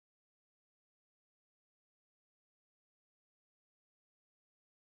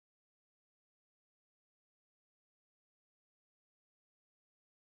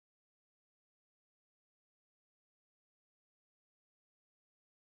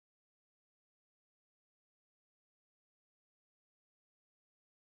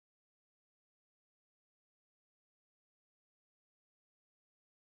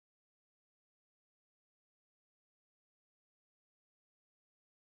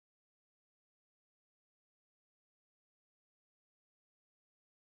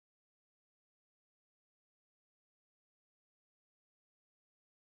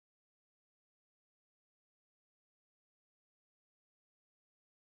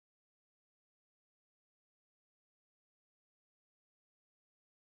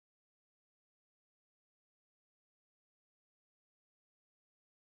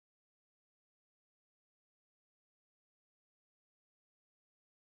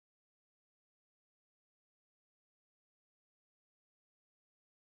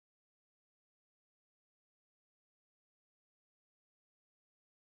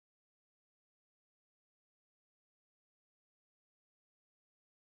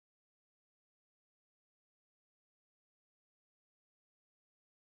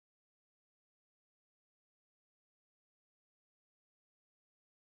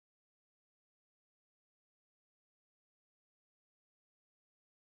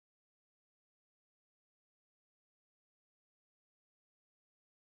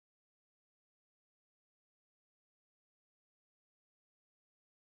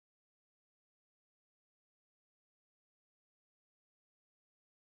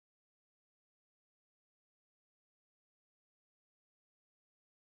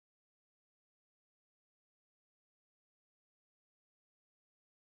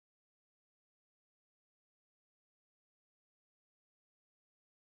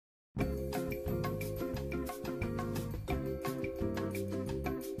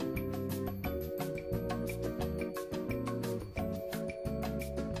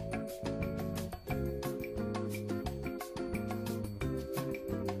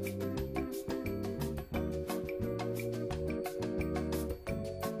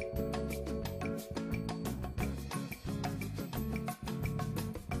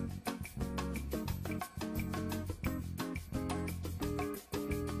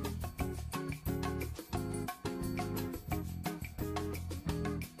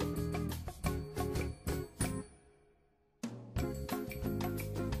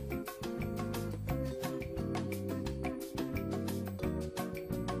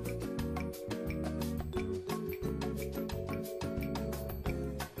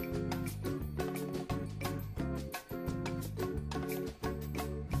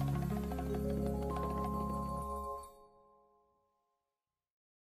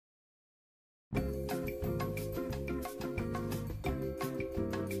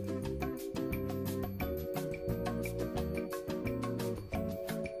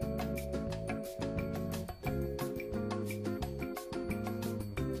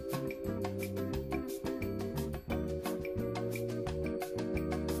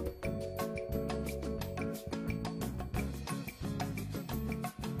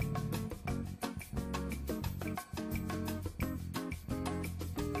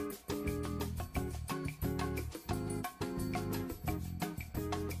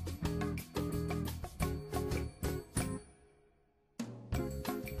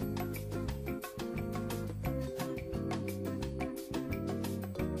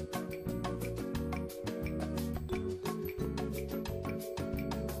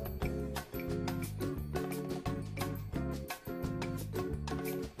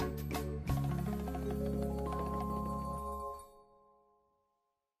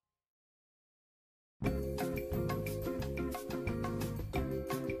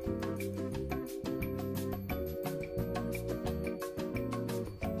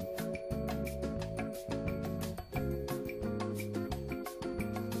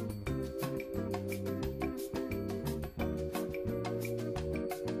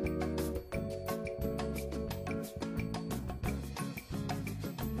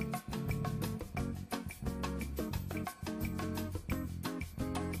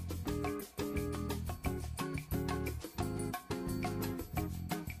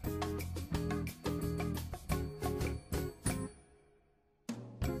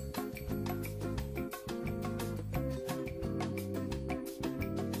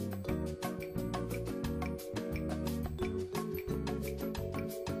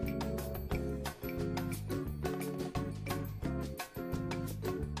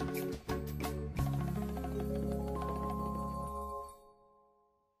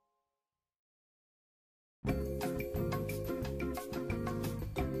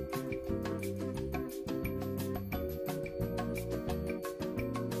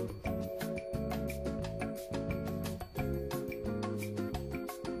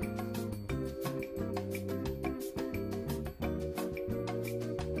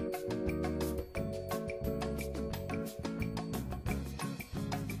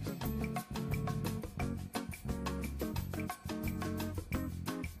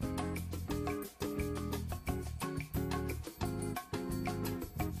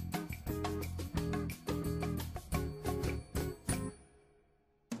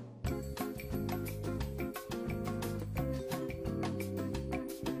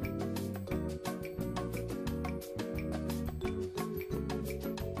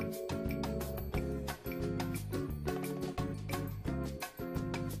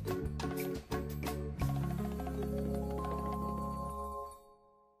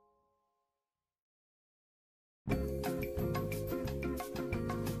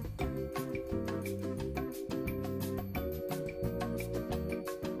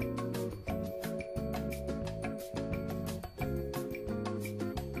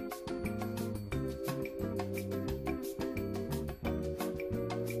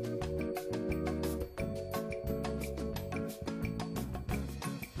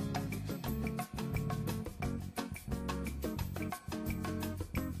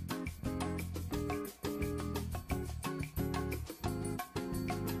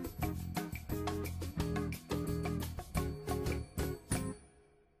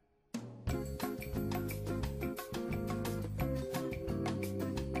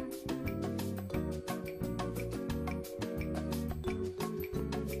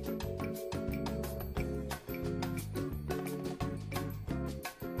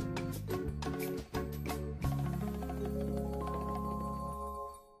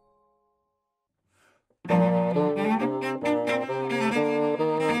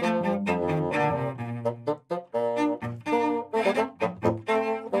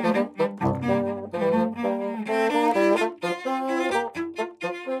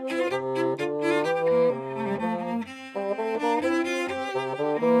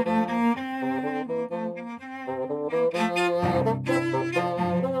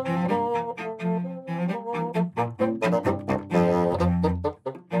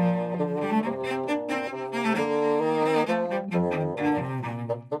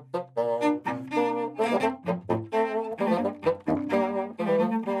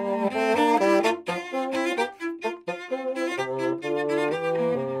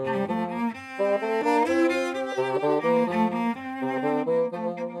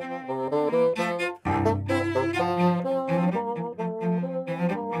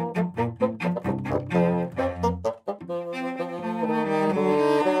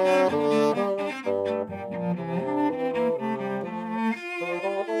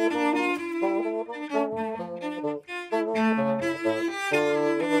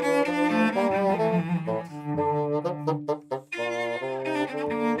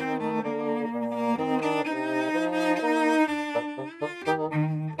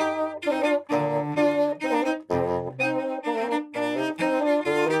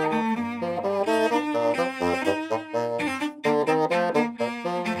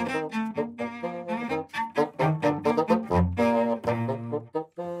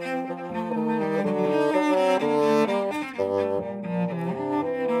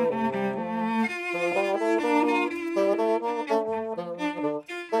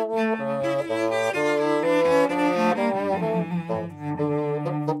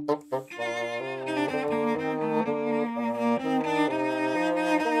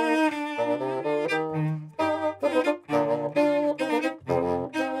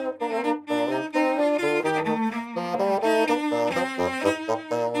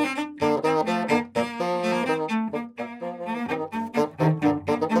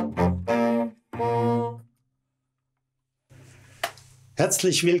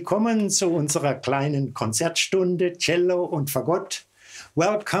Herzlich willkommen zu unserer kleinen Konzertstunde Cello und Fagott.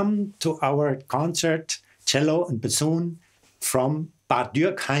 Welcome to our concert Cello and Bassoon from Bad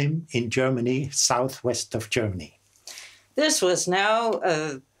Dürkheim in Germany, southwest of Germany. This was now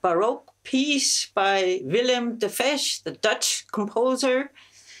a Baroque piece by Willem de Fesch, the Dutch composer,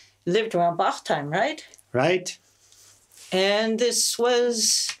 lived around Bach time, right? Right. And this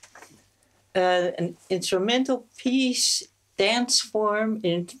was an instrumental piece, dance form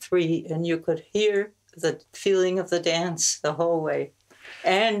in 3, and you could hear the feeling of the dance the whole way,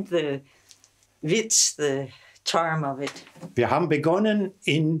 and the witz, the charm of it. Wir haben begonnen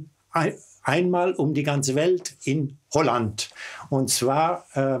in Einmal die ganze Welt in Holland. Und zwar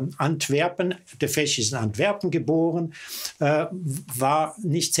Antwerpen. De Fesch ist in Antwerpen geboren, war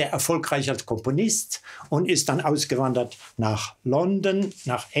nicht sehr erfolgreich als Komponist und ist dann ausgewandert nach London,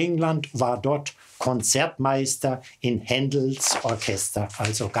 nach England, war dort Konzertmeister in Händels Orchester,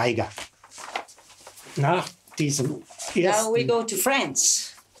 also Geiger. Nach diesem ersten... Now we go to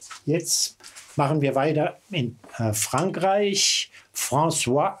France. Jetzt machen wir weiter in Frankreich.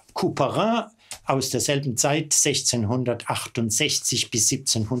 François Couperin aus derselben Zeit, 1668 bis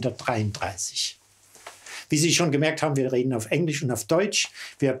 1733. Wie Sie schon gemerkt haben, wir reden auf Englisch und auf Deutsch.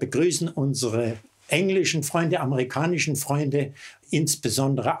 Wir begrüßen unsere englischen Freunde, amerikanischen Freunde,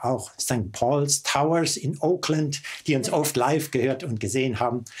 insbesondere auch St. Paul's Towers in Oakland, die uns oft live gehört und gesehen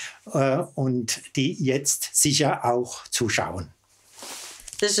haben und die jetzt sicher auch zuschauen.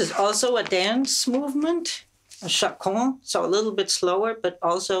 This is also a dance movement, a chacon, so a little bit slower, but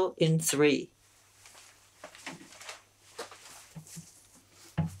also in 3.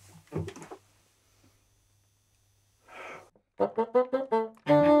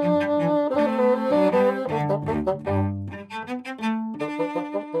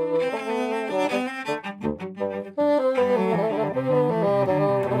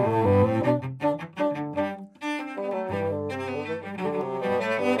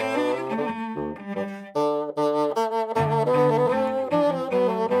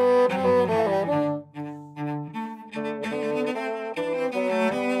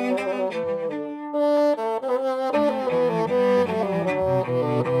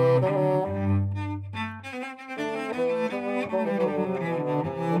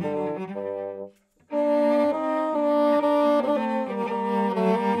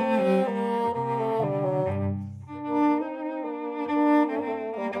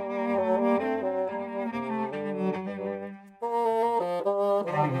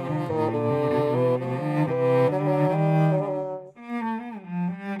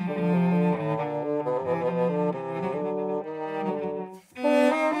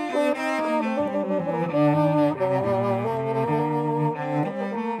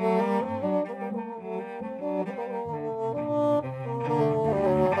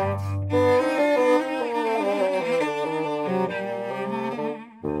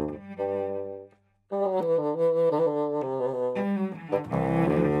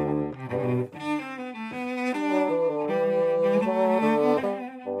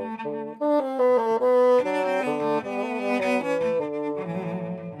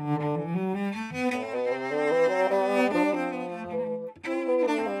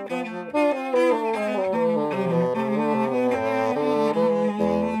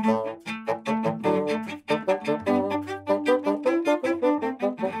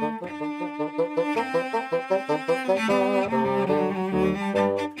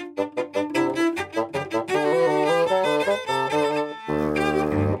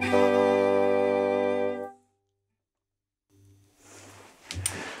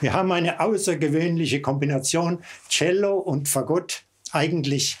 Wir haben eine außergewöhnliche Kombination Cello und Fagott.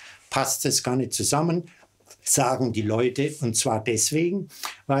 Eigentlich passt es gar nicht zusammen, sagen die Leute. Und zwar deswegen,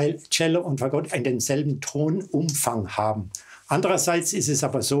 weil Cello und Fagott denselben Tonumfang haben. Andererseits ist es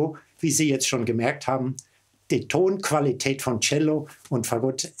aber so, wie Sie jetzt schon gemerkt haben, die Tonqualität von Cello und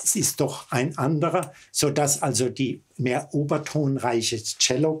Fagott ist doch ein anderer, sodass also die mehr obertonreiche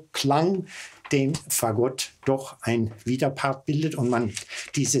Cello-Klang den Fagott doch ein Widerpart bildet und man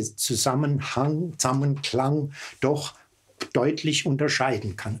diese Zusammenklang doch deutlich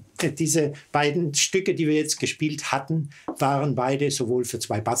unterscheiden kann. Diese beiden Stücke, die wir jetzt gespielt hatten, waren beide sowohl für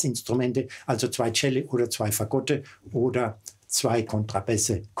 2 Bassinstrumente, also 2 Celli oder 2 Fagotte oder 2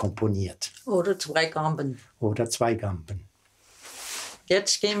 Kontrabässe komponiert. Oder 2 Gamben. Oder 2 Gamben.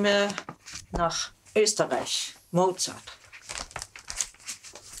 Jetzt gehen wir nach Österreich. Mozart.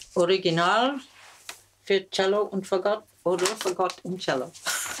 Original für Cello und Fagott oder Fagott und Cello.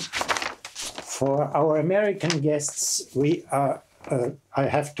 For our American guests, I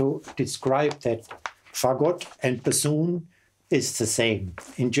have to describe that Fagott and bassoon is the same.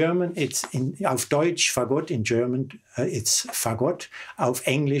 In German, auf Deutsch Fagott, in German it's Fagott, auf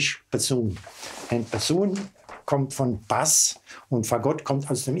Englisch Bassoon. And Bassoon kommt von Bass und Fagott kommt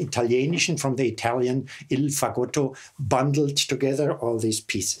aus dem Italienischen, from the Italian il fagotto, bundled together all these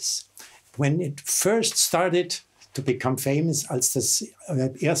pieces. When it first started to become famous, als das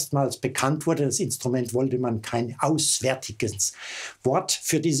erstmals bekannt wurde, das Instrument, wollte man kein auswärtiges Wort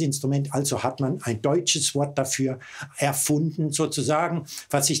für dieses Instrument, also hat man ein deutsches Wort dafür erfunden sozusagen,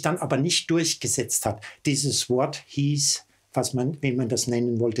 was sich dann aber nicht durchgesetzt hat. Dieses Wort hieß, wie man das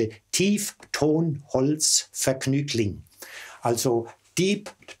nennen wollte, Tieftonholzvergnügling. Also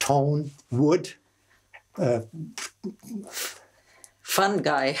Deep Tone Wood Fun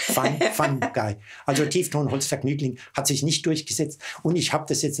Guy. Fun Guy. Also Tieftonholzvergnügling hat sich nicht durchgesetzt. Und ich habe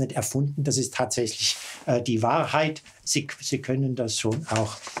das jetzt nicht erfunden, das ist tatsächlich die Wahrheit. Sie können das schon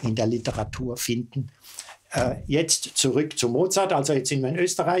auch in der Literatur finden. Jetzt zurück zu Mozart. Also jetzt sind wir in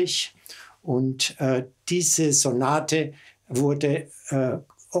Österreich. Und diese Sonate wurde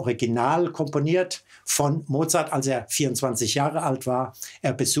original komponiert von Mozart, als er 24 Jahre alt war.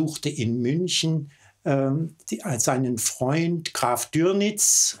 Er besuchte in München seinen Freund Graf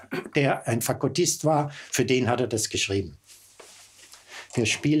Dürnitz, der ein Fagottist war, für den hat er das geschrieben. Wir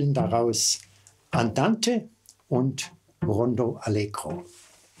spielen daraus Andante und Rondo Allegro.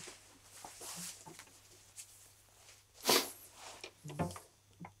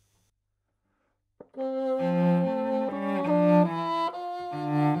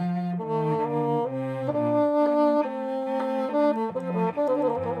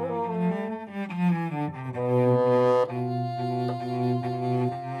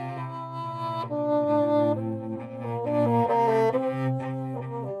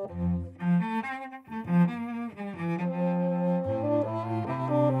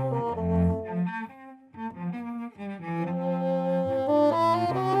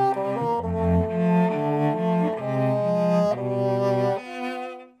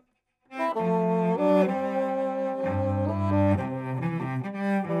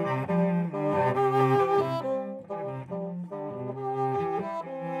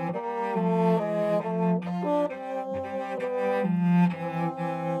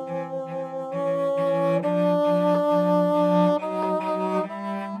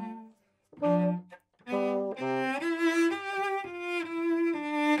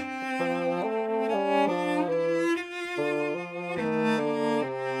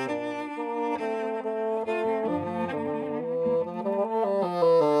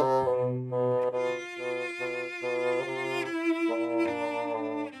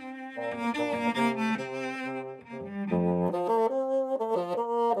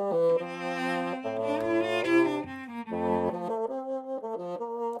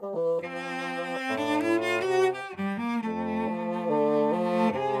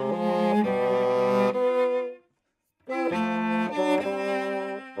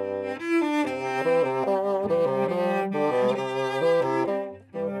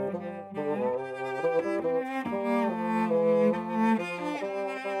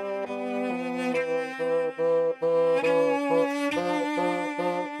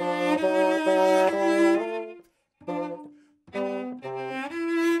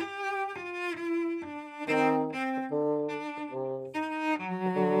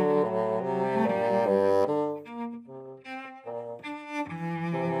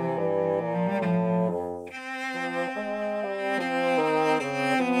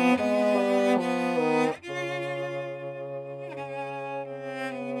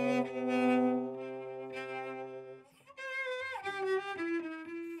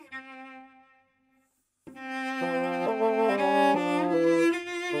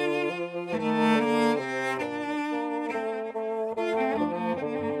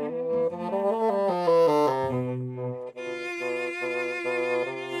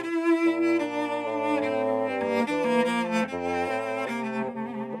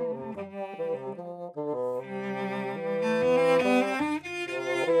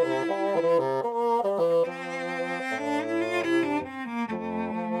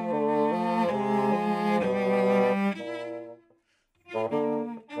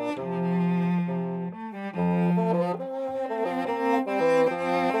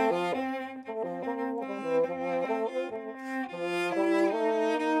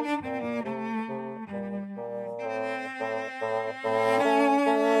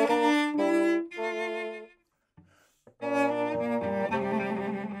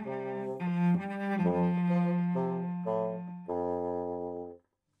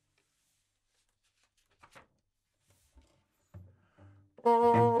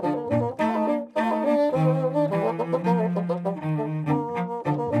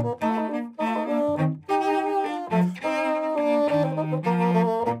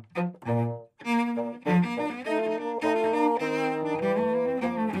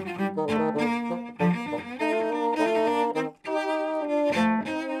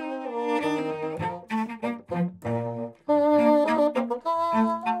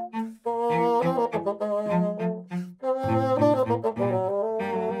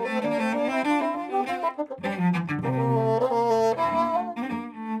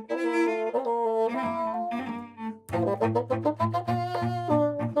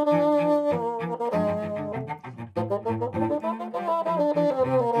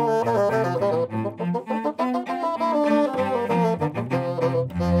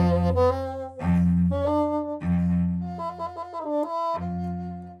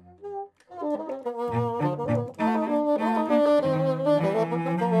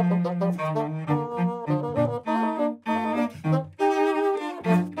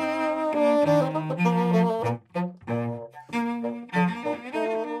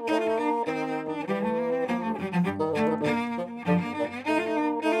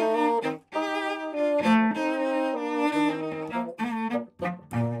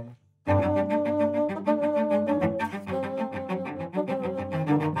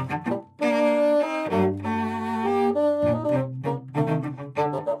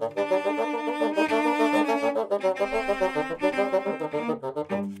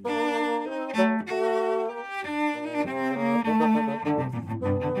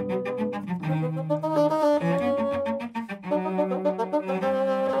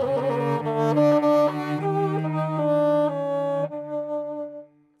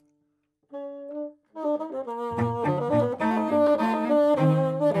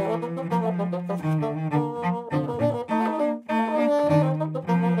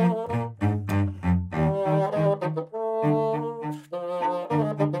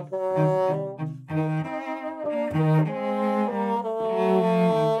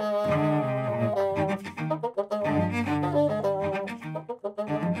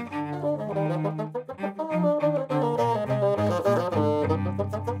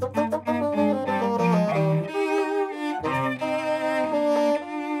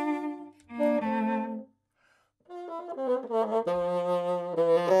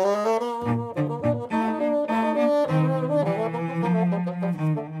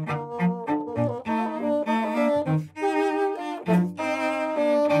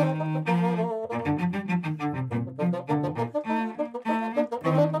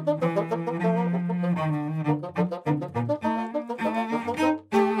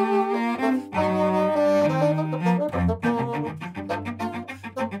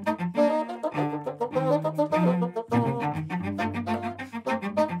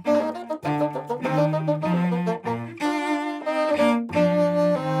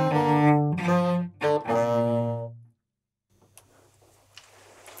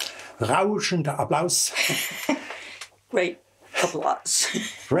 Rauschender Applaus. Great applause.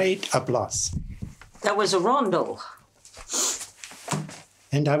 Great applause. That was a rondo.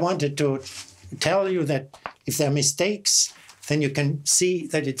 And I wanted to tell you that if there are mistakes, then you can see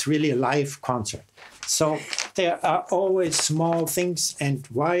that it's really a live concert. So there are always small things, and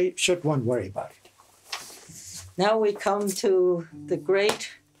why should one worry about it? Now we come to the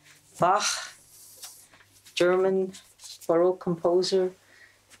great Bach, German Baroque composer,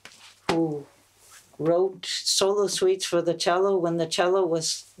 who wrote solo suites for the cello when the cello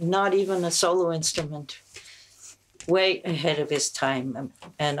was not even a solo instrument, way ahead of his time.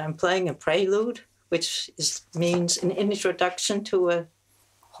 And I'm playing a prelude, which means an introduction to a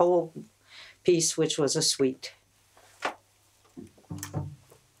whole piece, which was a suite.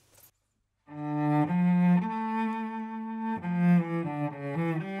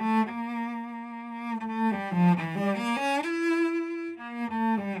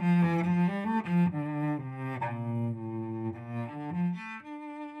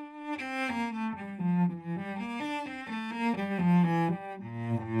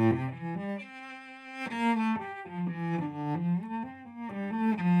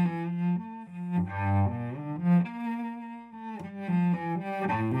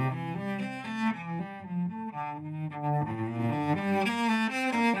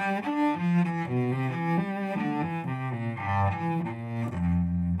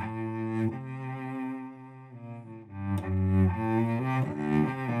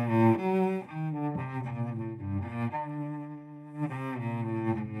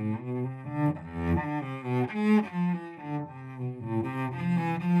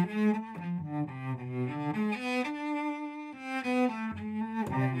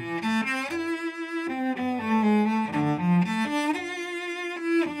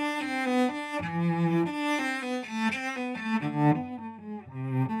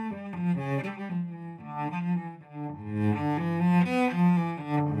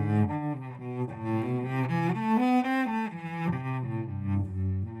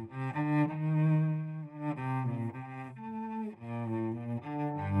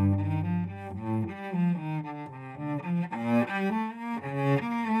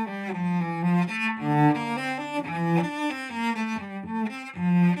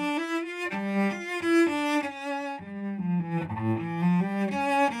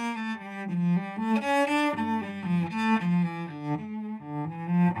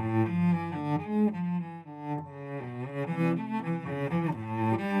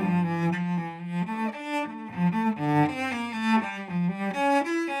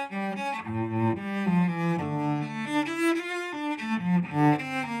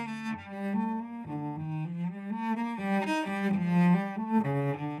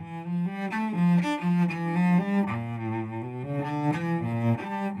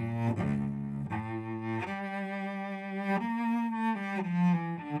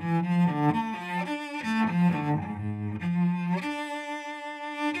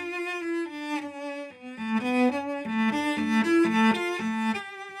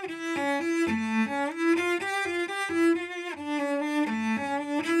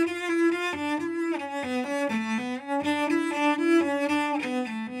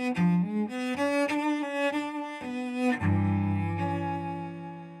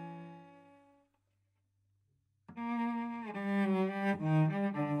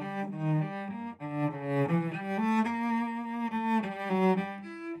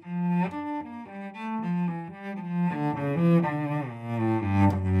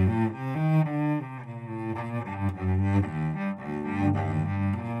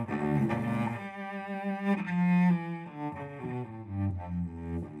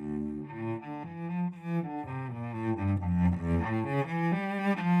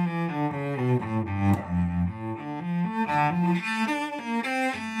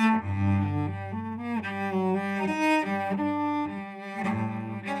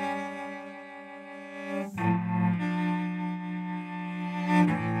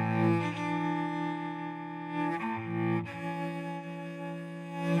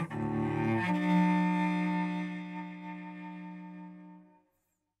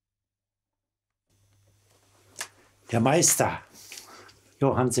 Der Meister,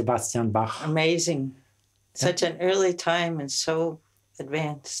 Johann Sebastian Bach. Amazing. Such an early time and so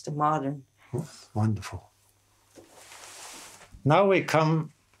advanced and modern. Wonderful. Now we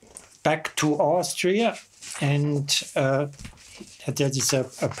come back to Austria, and there is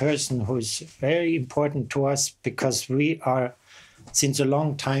a person who is very important to us, because we are, since a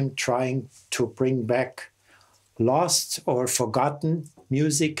long time, trying to bring back lost or forgotten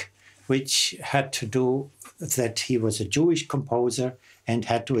music, which had to do that he was a Jewish composer and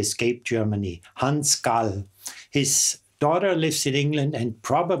had to escape Germany. Hans Gall. His daughter lives in England, and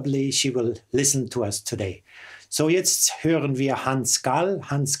probably she will listen to us today. So, jetzt hören wir Hans Gall.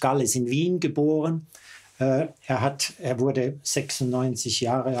 Hans Gall ist in Wien geboren. Er wurde 96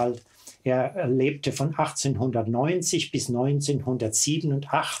 Jahre alt. Er lebte von 1890 bis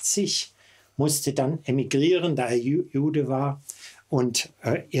 1987, musste dann emigrieren, da er Jude war. Und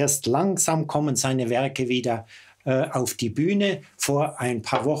erst langsam kommen seine Werke wieder auf die Bühne. Vor ein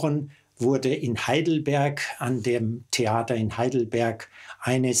paar Wochen wurde in Heidelberg, an dem Theater in Heidelberg,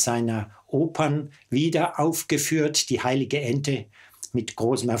 eine seiner Opern wieder aufgeführt, die Heilige Ente, mit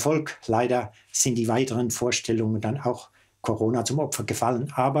großem Erfolg. Leider sind die weiteren Vorstellungen dann auch Corona zum Opfer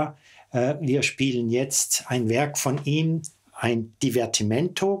gefallen. Aber wir spielen jetzt ein Werk von ihm, ein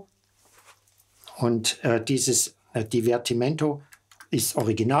Divertimento. Und dieses Divertimento ist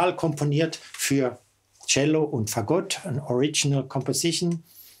original komponiert für Cello und Fagott, ein Original Composition.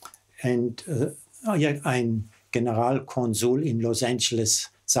 Und ein Generalkonsul in Los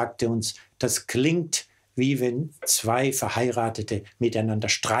Angeles sagte uns, das klingt wie wenn zwei Verheiratete miteinander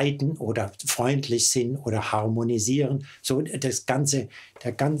streiten oder freundlich sind oder harmonisieren. So der ganze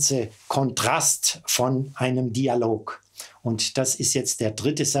Kontrast von einem Dialog. Und das ist jetzt der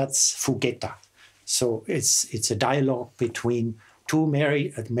dritte Satz, Fugetta. So it's a dialogue between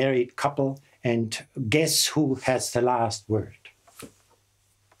a married couple, and guess who has the last word?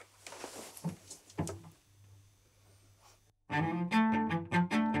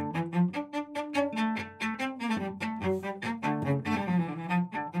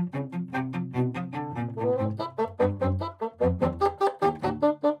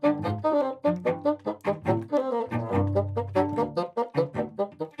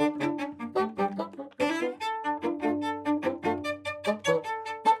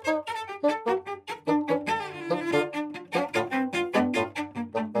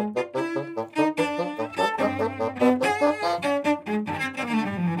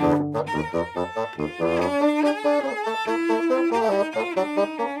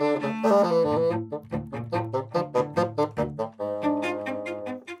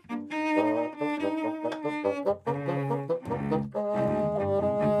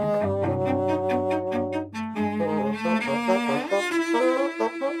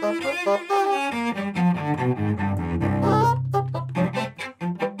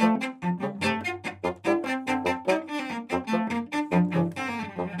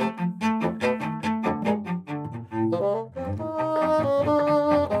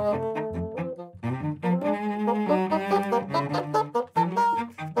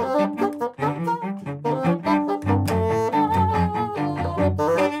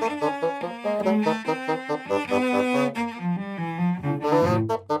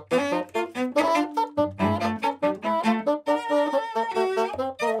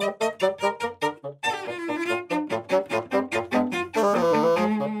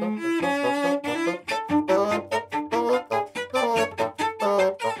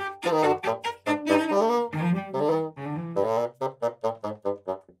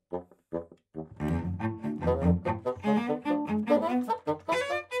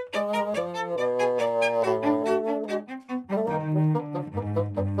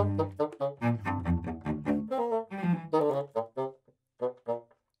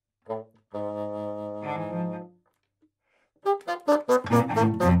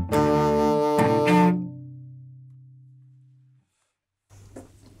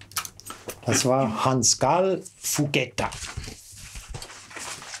 Das war Hans Gall, Fugetta.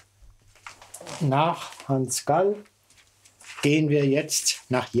 Nach Hans Gall gehen wir jetzt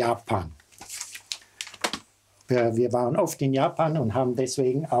nach Japan. Wir waren oft in Japan und haben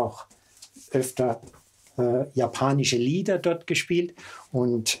deswegen auch öfter japanische Lieder dort gespielt.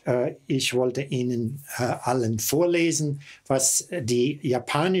 Und ich wollte Ihnen allen vorlesen, was die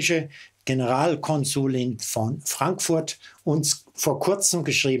japanische Generalkonsulin von Frankfurt uns vor kurzem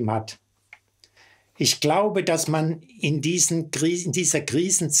geschrieben hat. Ich glaube, dass man in dieser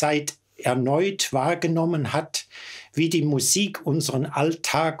Krisenzeit erneut wahrgenommen hat, wie die Musik unseren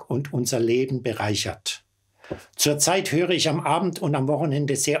Alltag und unser Leben bereichert. Zurzeit höre ich am Abend und am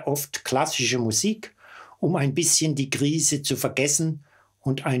Wochenende sehr oft klassische Musik um ein bisschen die Krise zu vergessen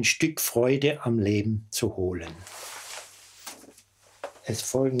und ein Stück Freude am Leben zu holen. Es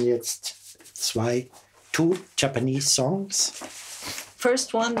folgen jetzt two Japanese songs.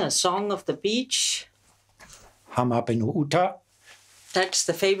 First one, a song of the beach. Hamabe no Uta. That's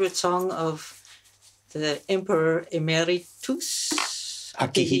the favorite song of the Emperor Emeritus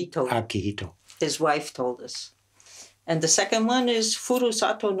Akihito. His wife told us. And the second one is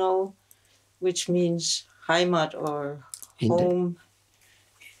Furusato no, which means Heimat or home.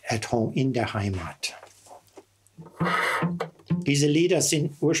 At home, in der Heimat. Diese Lieder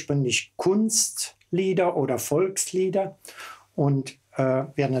sind ursprünglich Kunstlieder oder Volkslieder und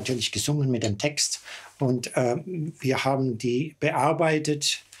werden natürlich gesungen mit dem Text. Und wir haben die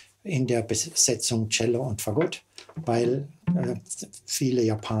bearbeitet in der Besetzung Cello und Fagott, weil viele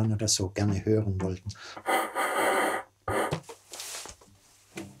Japaner das so gerne hören wollten.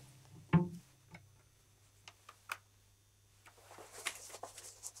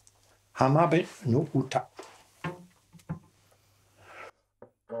 Hamabe no Uta.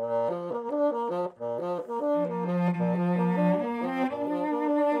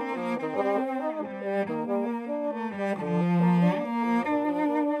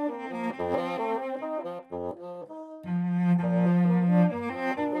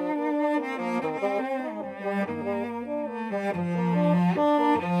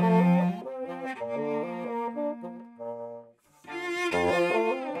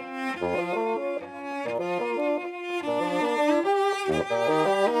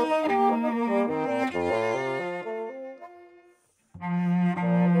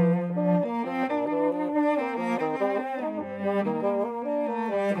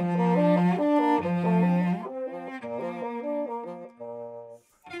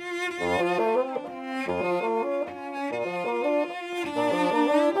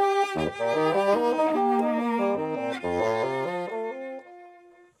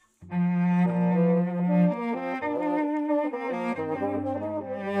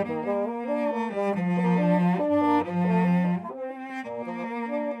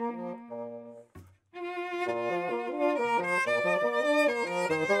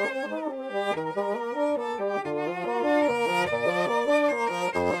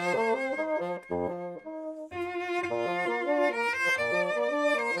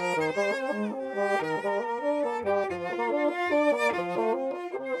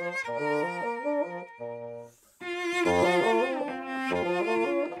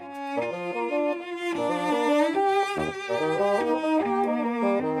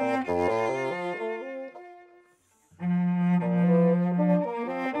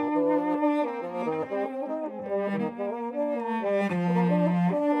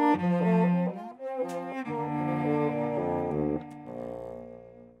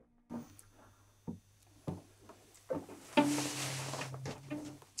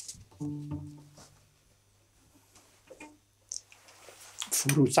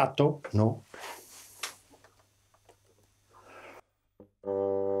 Furusato no.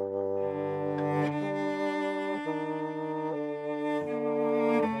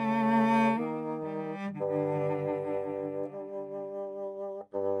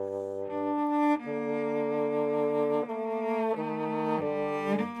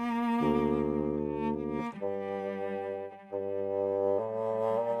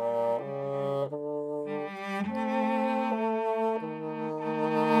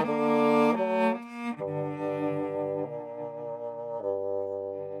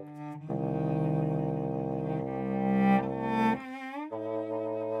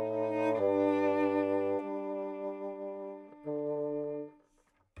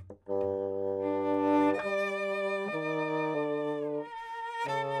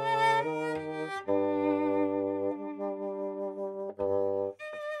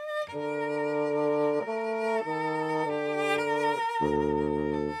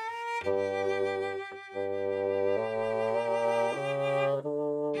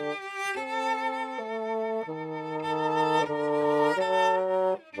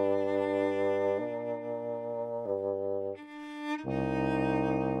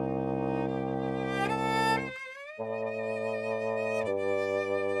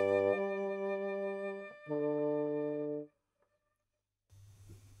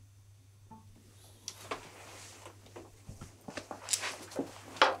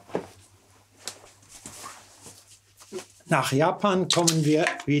 Nach Japan kommen wir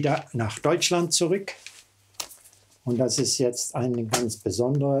wieder nach Deutschland zurück. Und das ist jetzt eine ganz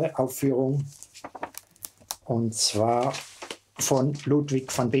besondere Aufführung. Und zwar von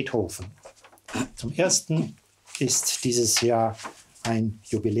Ludwig van Beethoven. Zum ersten ist dieses Jahr ein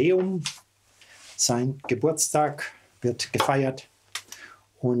Jubiläum. Sein Geburtstag wird gefeiert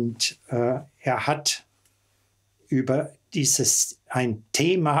und er hat über ein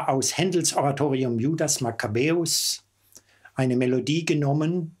Thema aus Händels Oratorium Judas Makkabäus eine Melodie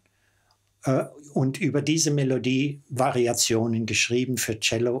genommen und über diese Melodie Variationen geschrieben für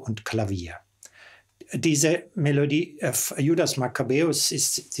Cello und Klavier. Diese Melodie, Judas Makkabäus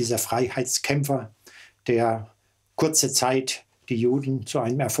ist dieser Freiheitskämpfer, der kurze Zeit die Juden zu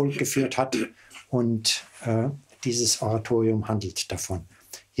einem Erfolg geführt hat, und dieses Oratorium handelt davon.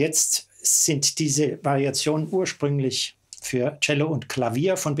 Jetzt sind diese Variationen ursprünglich für Cello und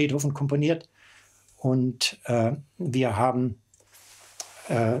Klavier von Beethoven komponiert, und wir haben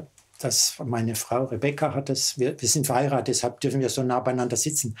meine Frau Rebecca hat das, wir sind verheiratet, deshalb dürfen wir so nah beieinander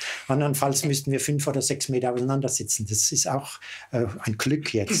sitzen. Andernfalls müssten wir 5 oder 6 Meter auseinander sitzen. Das ist auch ein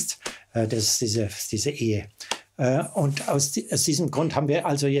Glück jetzt, diese Ehe. Und aus diesem Grund haben wir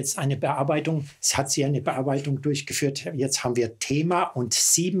also jetzt eine Bearbeitung, es hat sie eine Bearbeitung durchgeführt. Jetzt haben wir Thema und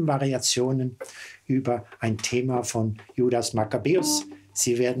 7 Variationen über ein Thema von Judas Makkabäus.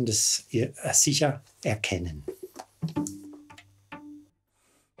 Sie werden das sicher erkennen.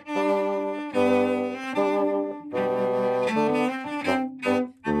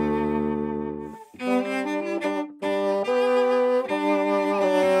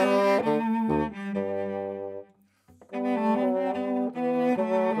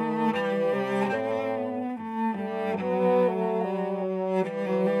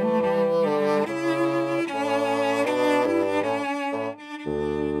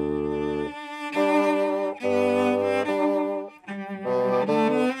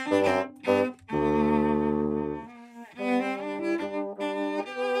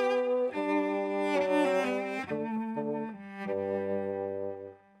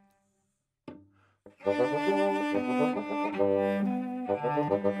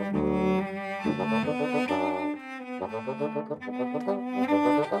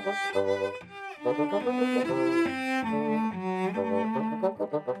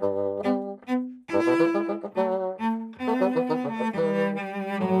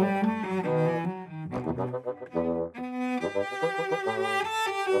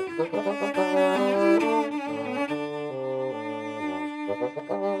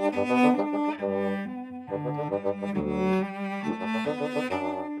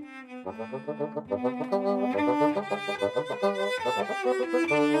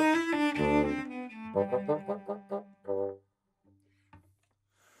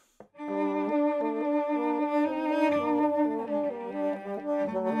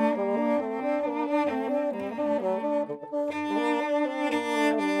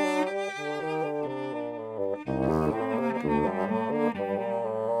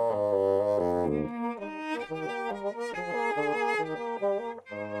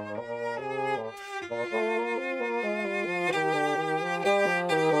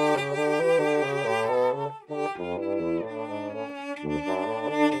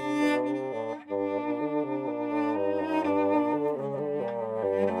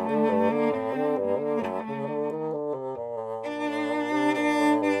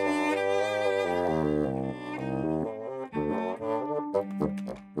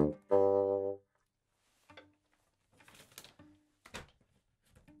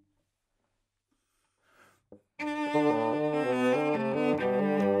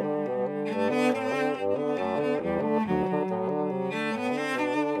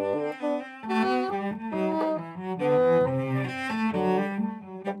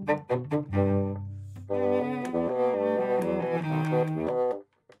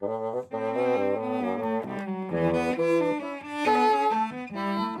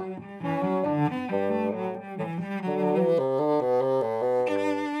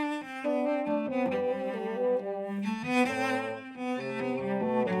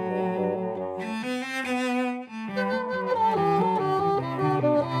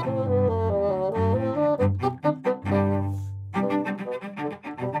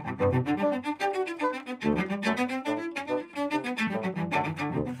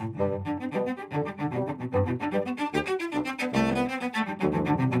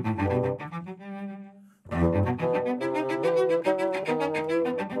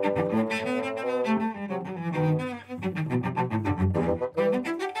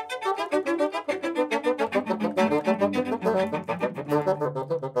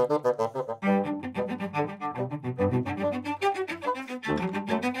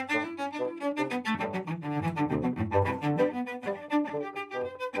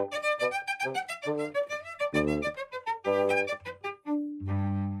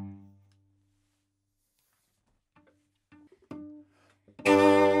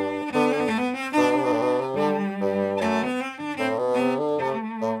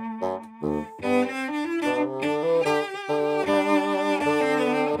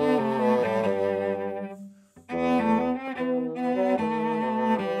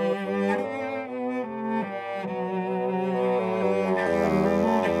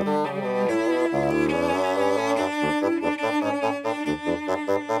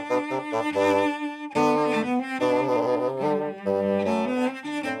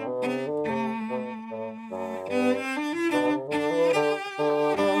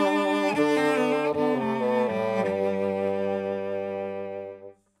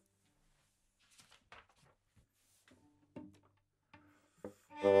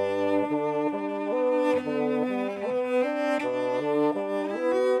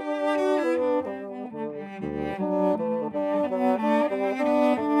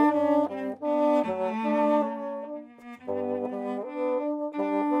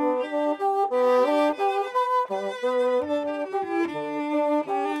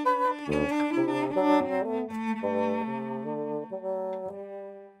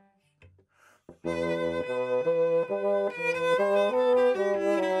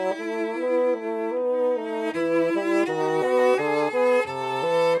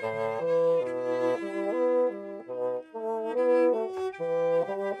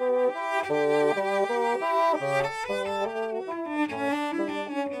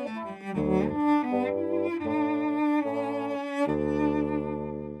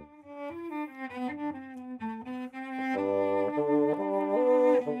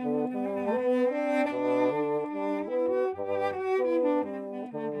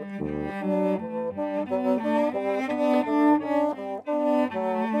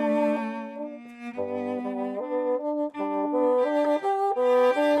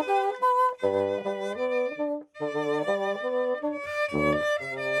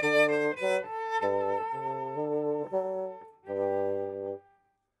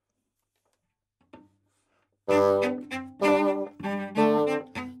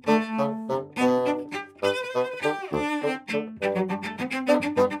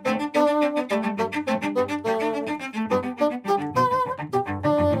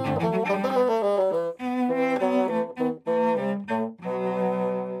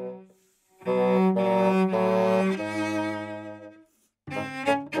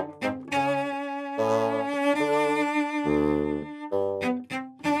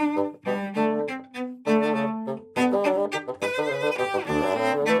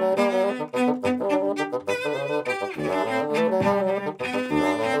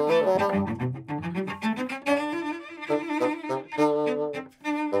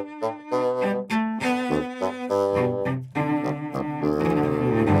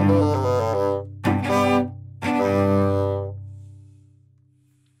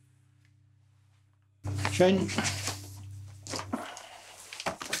 Schön.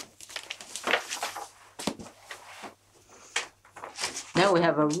 Now we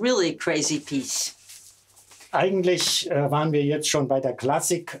have a really crazy piece. Eigentlich waren wir jetzt schon bei der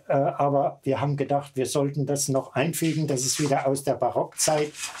Klassik, aber wir haben gedacht, wir sollten das noch einfügen. Das ist wieder aus der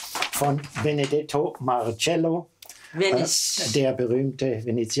Barockzeit von Benedetto Marcello, der berühmte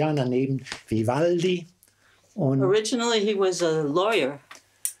Venezianer neben Vivaldi. Und Originally he was a lawyer.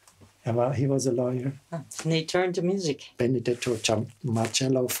 he was a lawyer. And he turned to music. Benedetto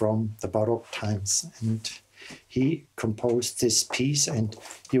Marcello from the Baroque times. And he composed this piece, and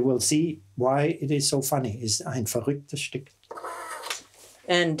you will see why it is so funny. It's ein verrücktes Stück.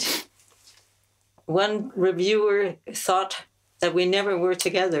 And one reviewer thought that we never were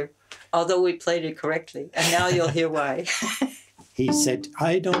together, although we played it correctly. And now you'll hear why. He said,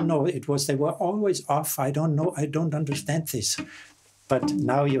 I don't know, they were always off. I don't know, I don't understand this. But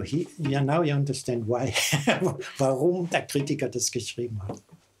now you understand why, warum der Kritiker das geschrieben hat.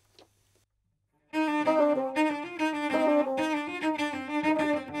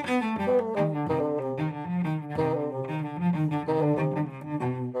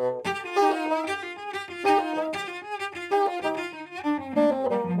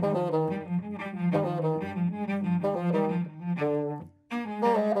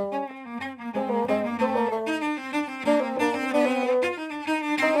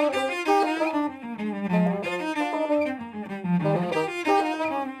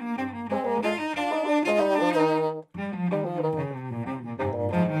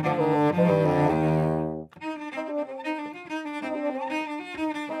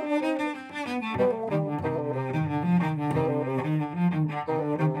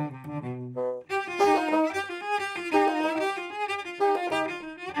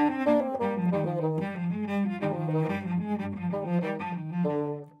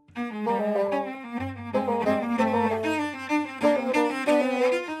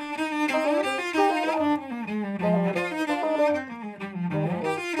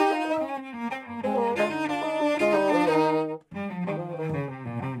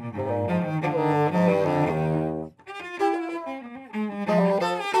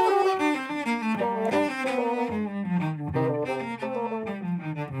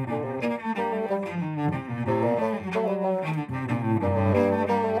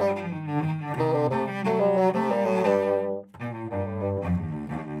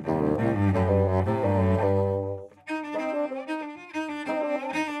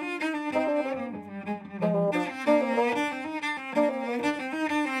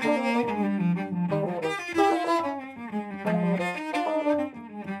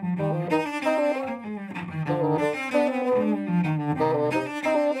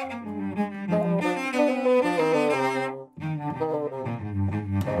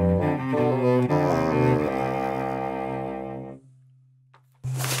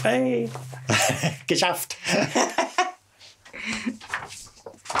 Hey, geschafft.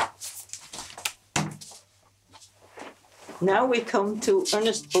 Now we come to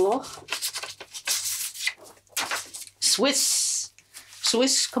Ernest Bloch, Swiss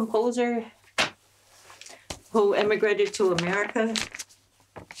composer who emigrated to America.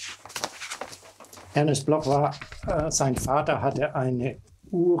 Ernest Bloch war, sein Vater hatte eine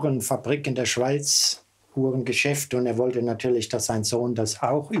Uhrenfabrik in der Schweiz, Uhrengeschäft, und er wollte natürlich, dass sein Sohn das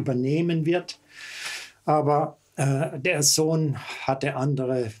auch übernehmen wird. Aber der Sohn hatte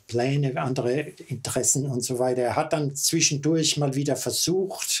andere Pläne, andere Interessen und so weiter. Er hat dann zwischendurch mal wieder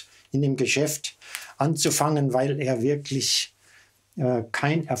versucht, in dem Geschäft anzufangen, weil er wirklich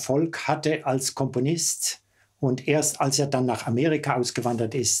keinen Erfolg hatte als Komponist. Und erst als er dann nach Amerika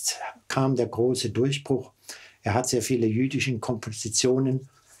ausgewandert ist, kam der große Durchbruch. Er hat sehr viele jüdische Kompositionen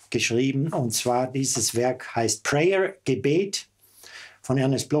geschrieben. Und zwar dieses Werk heißt Prayer, Gebet, von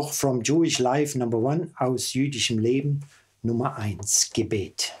Ernest Bloch, From Jewish Life No. 1, aus jüdischem Leben Nummer 1,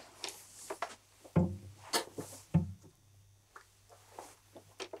 Gebet.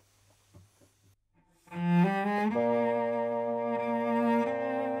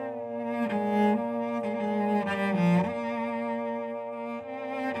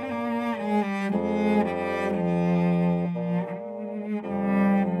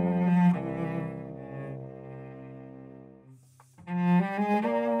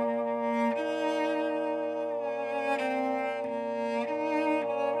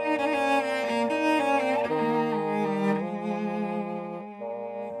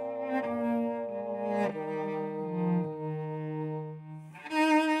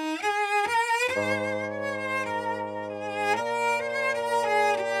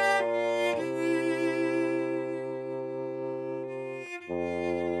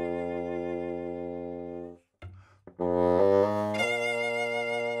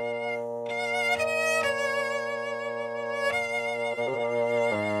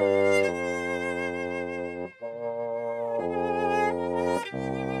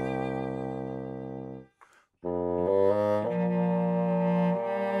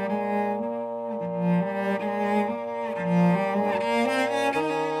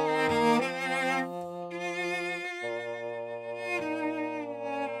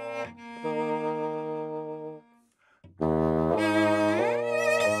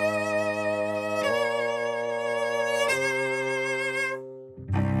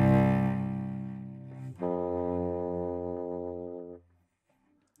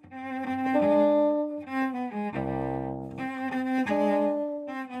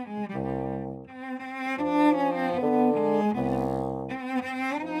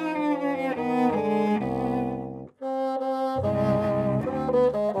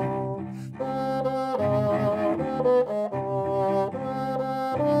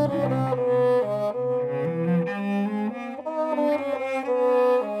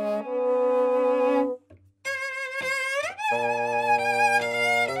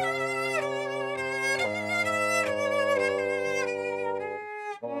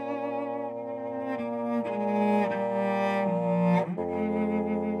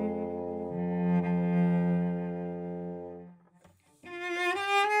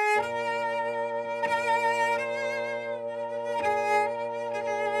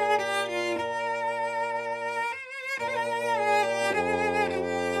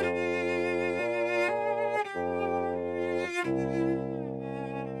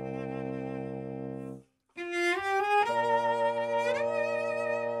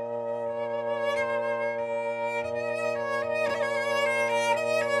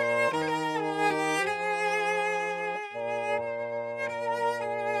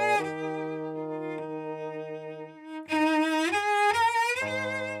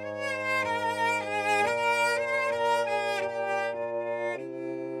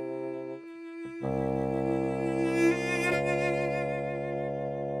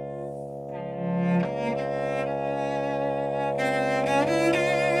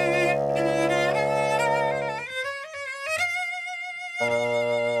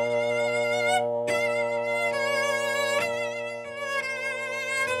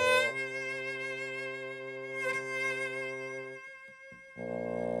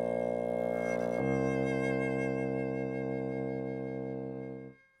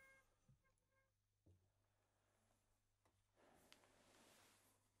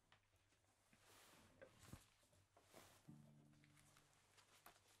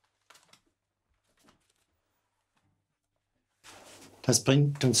 Das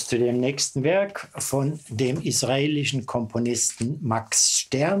bringt uns zu dem nächsten Werk von dem israelischen Komponisten Max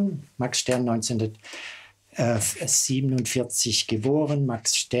Stern. Max Stern, 1947 geboren.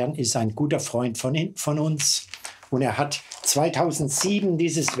 Max Stern ist ein guter Freund von uns und er hat 2007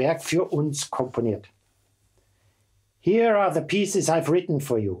 dieses Werk für uns komponiert. Here are the pieces I've written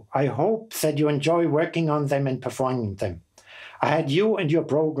for you. I hope that you enjoy working on them and performing them. I had you and your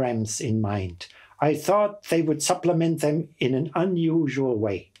programs in mind. I thought they would supplement them in an unusual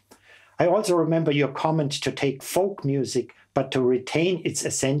way. I also remember your comment to take folk music, but to retain its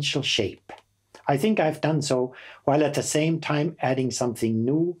essential shape. I think I've done so, while at the same time adding something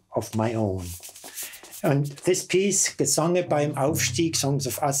new of my own. And this piece, Gesänge beim Aufstieg, Songs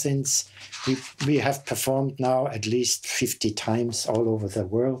of Ascents, we have performed now at least 50 times all over the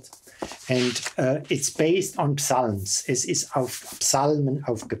world. And it's based on Psalms. Es ist auf Psalmen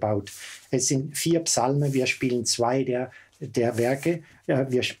aufgebaut. Es sind 4 Psalme. Wir spielen 2 der Werke.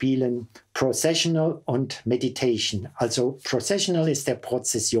 Wir spielen Processional und Meditation. Also Processional ist der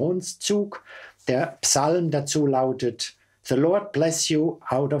Prozessionszug. Der Psalm dazu lautet: The Lord bless you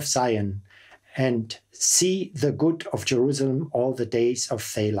out of Zion and see the good of Jerusalem all the days of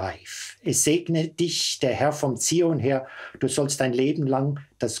thy life. Es segne dich der Herr vom Zion her, du sollst dein Leben lang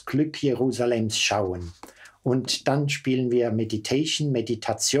das Glück Jerusalems schauen. Und dann spielen wir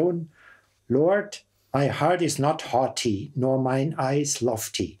Meditation. Lord, my heart is not haughty, nor mine eyes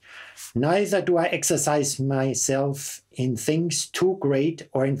lofty. Neither do I exercise myself in things too great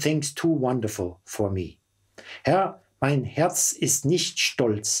or in things too wonderful for me. Herr, mein Herz ist nicht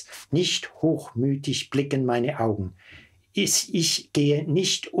stolz, nicht hochmütig blicken meine Augen. Ich gehe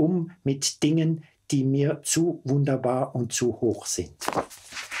nicht mit Dingen, die mir zu wunderbar und zu hoch sind.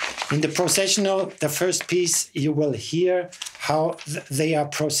 In the processional, the first piece, you will hear how they are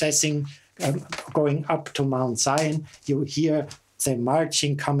processing, going up to Mount Zion. You hear the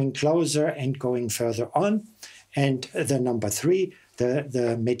marching coming closer and going further on. And the number 3,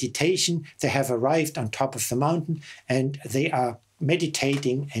 the meditation, they have arrived on top of the mountain and they are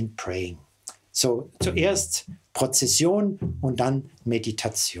meditating and praying. So zuerst Prozession und dann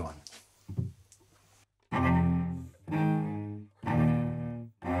Meditation.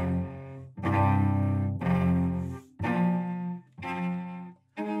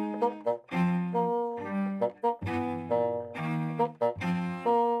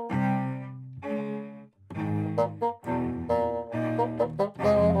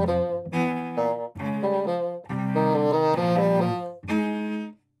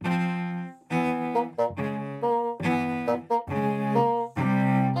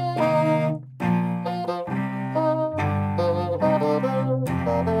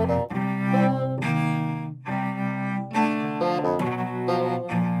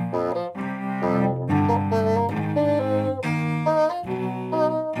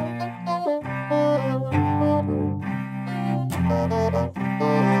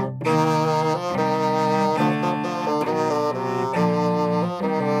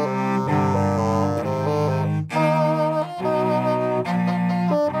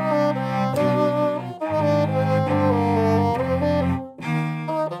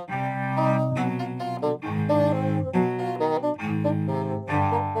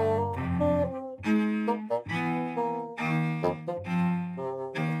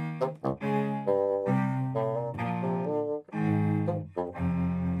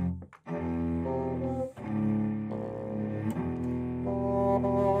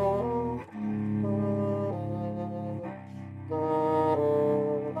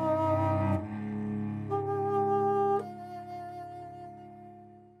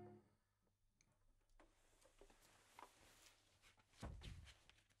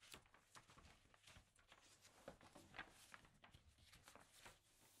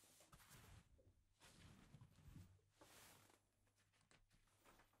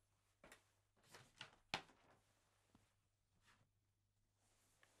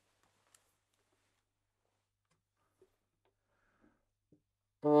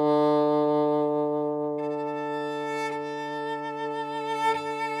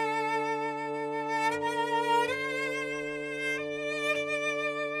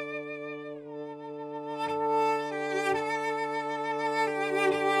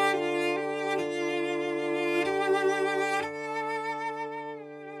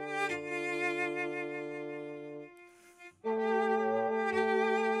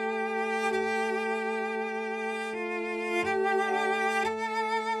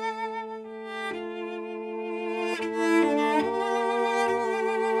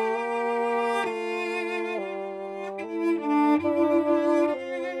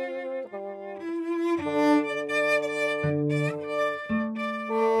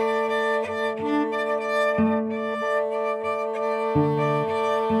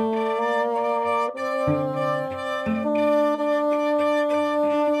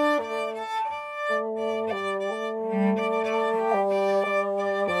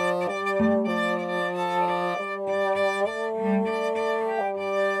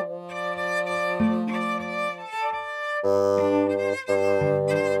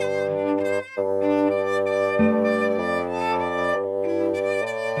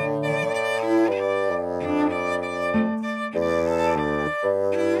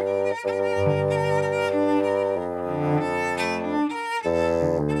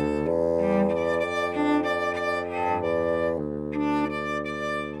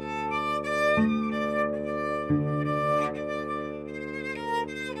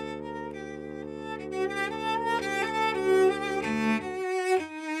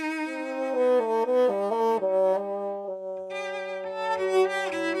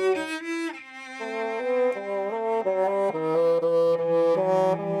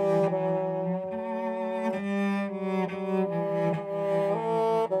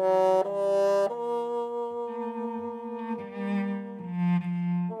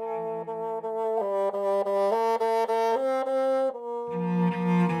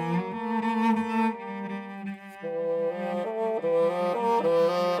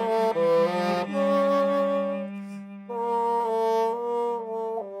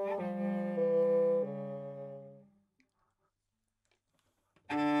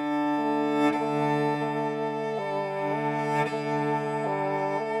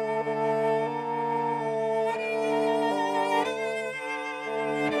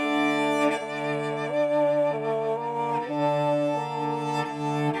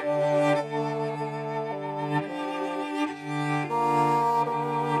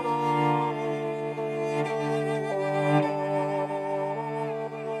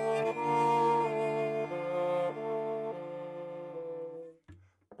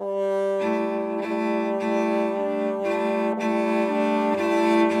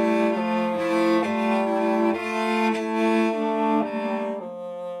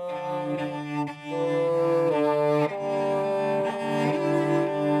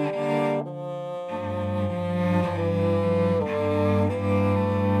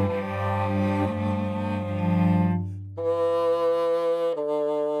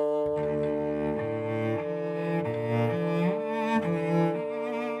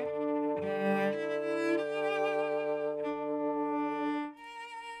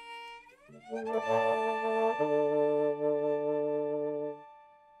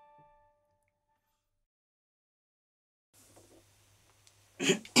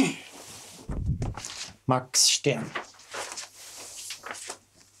 Max Stern.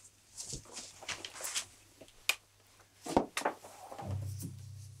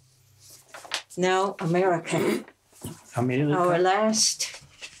 Now, America. Amerika. Our last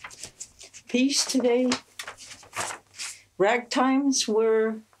piece today. Ragtimes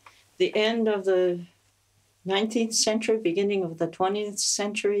were the end of the 19th century, beginning of the 20th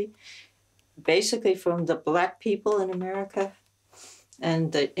century, basically from the black people in America.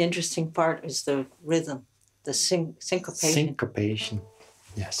 And the interesting part is the rhythm, the syncopation. Syncopation,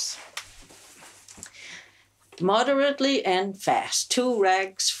 yes. Moderately and fast, 2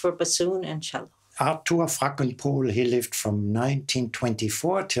 rags for bassoon and cello. Arthur Frackenpohl, he lived from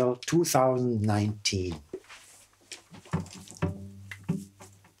 1924 till 2019.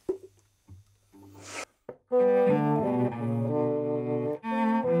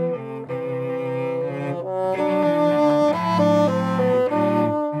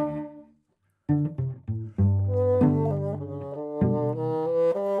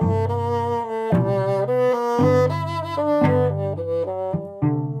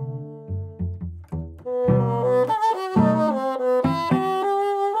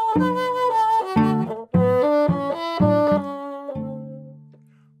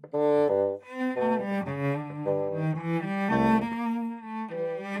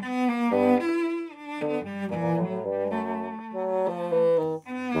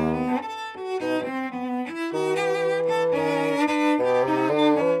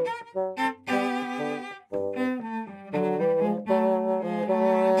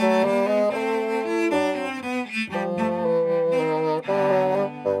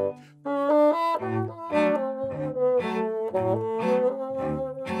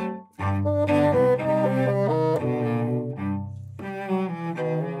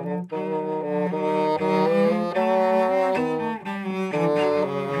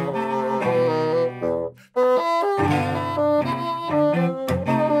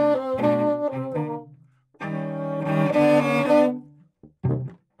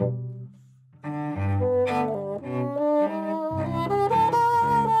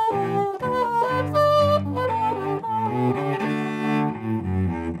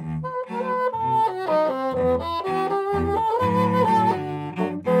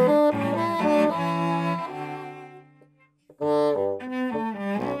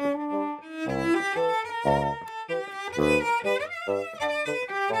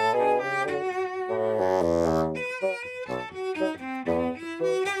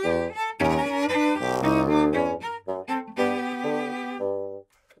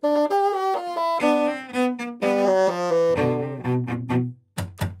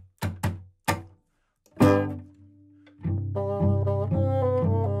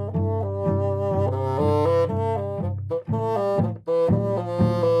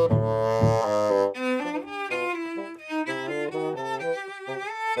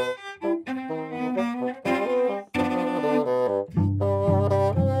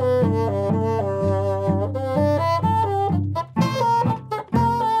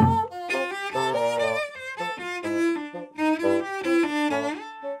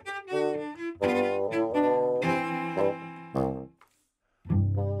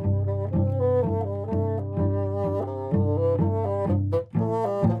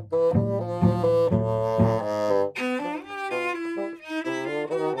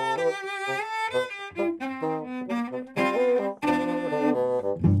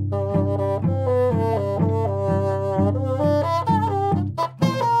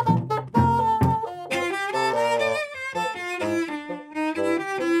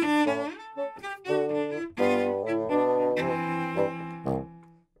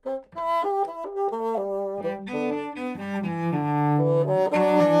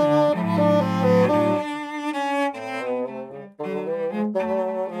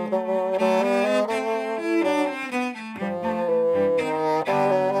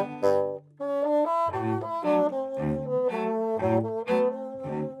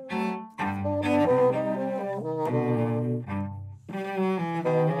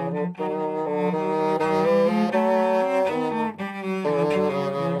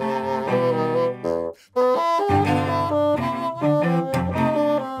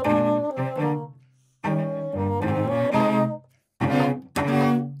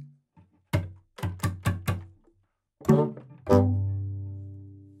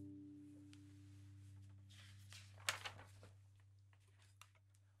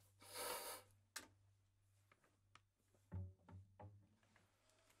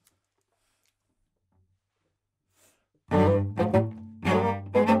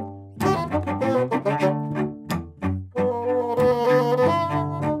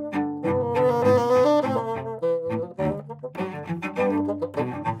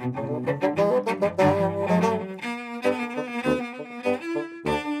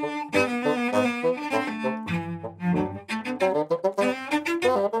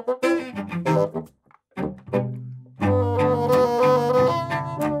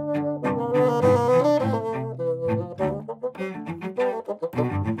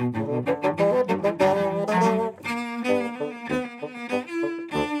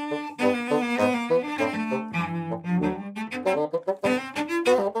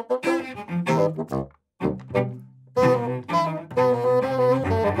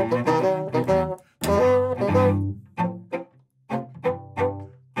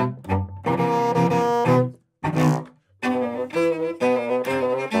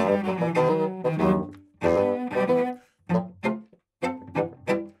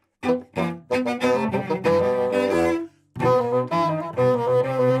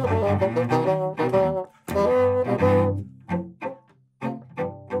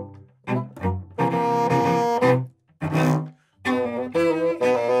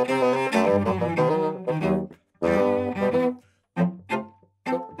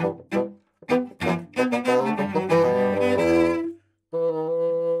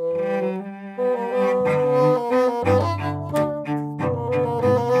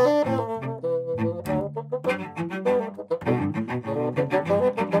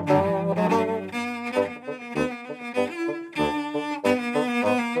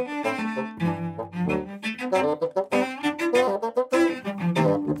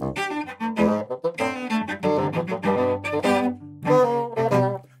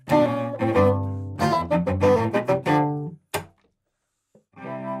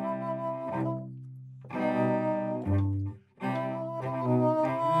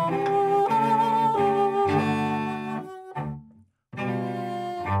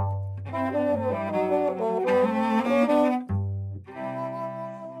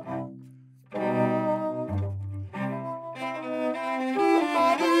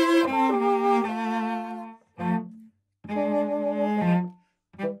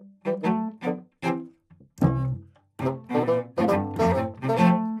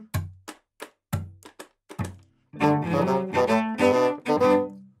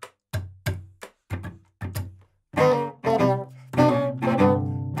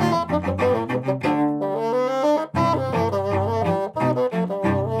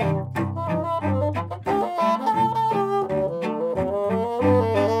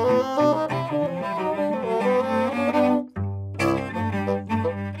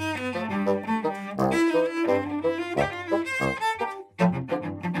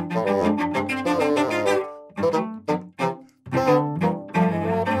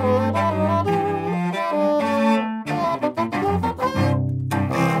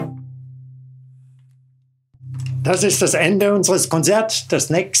 Das ist das Ende unseres Konzerts. Das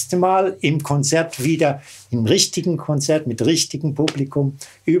nächste Mal im Konzert wieder im richtigen Konzert mit richtigem Publikum,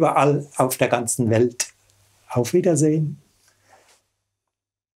 überall auf der ganzen Welt. Auf Wiedersehen.